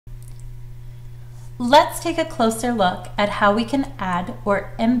Let's take a closer look at how we can add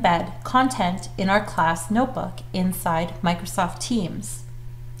or embed content in our class notebook inside Microsoft Teams.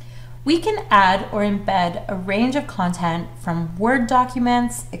 We can add or embed a range of content from Word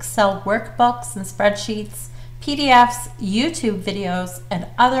documents, Excel workbooks and spreadsheets, PDFs, YouTube videos, and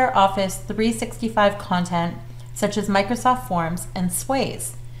other Office 365 content such as Microsoft Forms and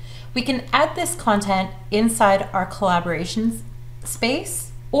Sways. We can add this content inside our collaboration space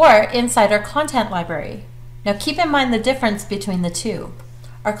or inside our content library. Now keep in mind the difference between the two.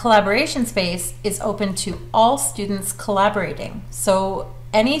 Our collaboration space is open to all students collaborating. So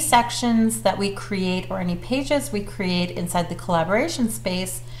any sections that we create or any pages we create inside the collaboration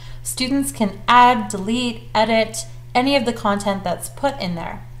space, students can add, delete, edit any of the content that's put in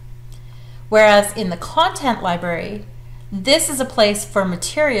there. Whereas in the content library, this is a place for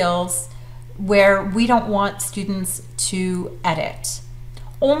materials where we don't want students to edit.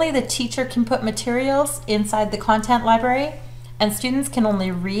 Only the teacher can put materials inside the content library, and students can only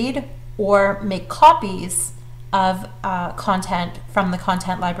read or make copies of content from the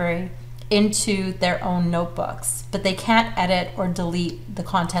content library into their own notebooks, but they can't edit or delete the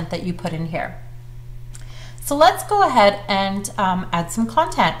content that you put in here. So let's go ahead and add some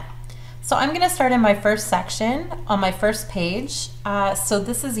content. So I'm going to start in my first section on my first page. So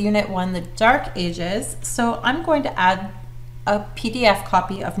this is Unit 1, the Dark Ages. So I'm going to add a PDF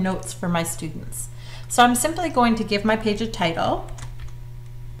copy of notes for my students. So I'm simply going to give my page a title,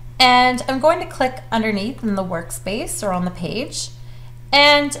 and I'm going to click underneath in the workspace or on the page,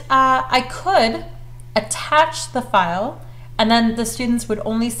 and I could attach the file, and then the students would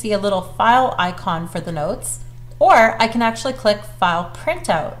only see a little file icon for the notes, or I can actually click File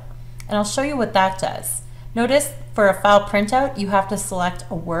Printout, and I'll show you what that does. Notice for a file printout you have to select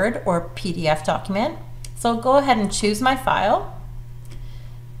a Word or PDF document. So I'll go ahead and choose my file,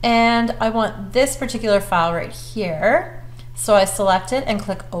 and I want this particular file right here. So I select it and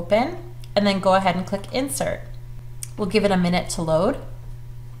click Open, and then go ahead and click Insert. We'll give it a minute to load.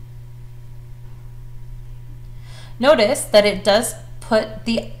 Notice that it does put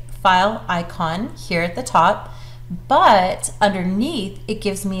the file icon here at the top, but underneath it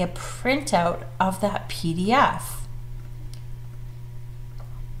gives me a printout of that PDF.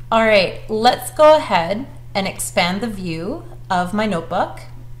 All right, let's go ahead and expand the view of my notebook,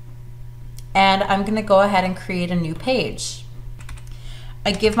 and I'm going to go ahead and create a new page.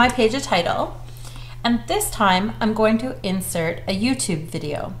 I give my page a title, and this time I'm going to insert a YouTube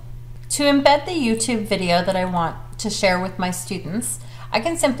video. To embed the YouTube video that I want to share with my students, I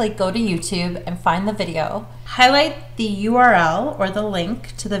can simply go to YouTube and find the video, highlight the URL or the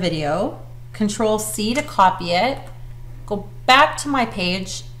link to the video, Control-C to copy it, go back to my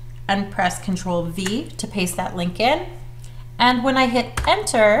page and press Control-V to paste that link in. And when I hit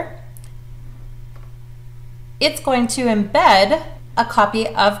enter, it's going to embed a copy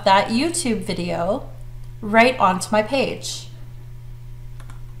of that YouTube video right onto my page.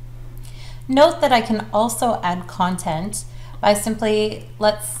 Note that I can also add content by simply,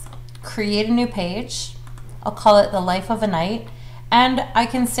 let's create a new page. I'll call it The Life of a Knight, and I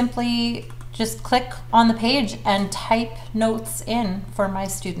can simply just click on the page and type notes in for my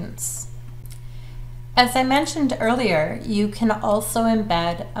students. As I mentioned earlier, you can also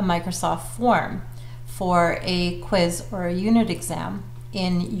embed a Microsoft form for a quiz or a unit exam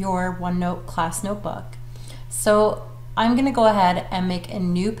in your OneNote class notebook. So I'm going to go ahead and make a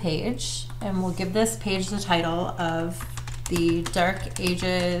new page, and we'll give this page the title of the Dark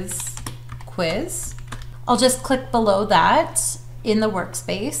Ages Quiz. I'll just click below that in the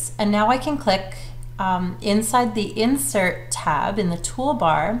workspace, and now I can click inside the Insert tab in the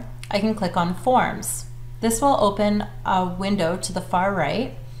toolbar. I can click on Forms. This will open a window to the far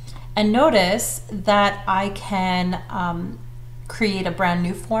right, and notice that I can create a brand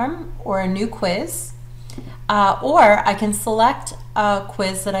new form or a new quiz, or I can select a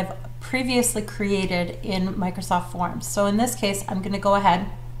quiz that I've previously created in Microsoft Forms. So in this case, I'm going to go ahead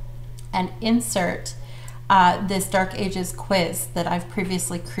and insert this Dark Ages quiz that I've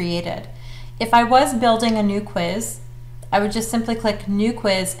previously created. If I was building a new quiz, I would just simply click New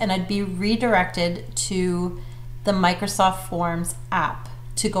Quiz, and I'd be redirected to the Microsoft Forms app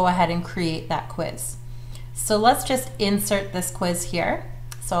to go ahead and create that quiz. So let's just insert this quiz here.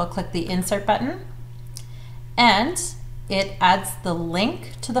 So I'll click the Insert button, and it adds the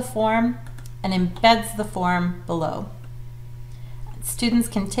link to the form and embeds the form below. Students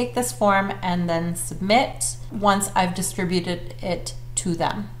can take this form and then submit once I've distributed it to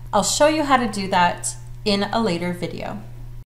them. I'll show you how to do that in a later video.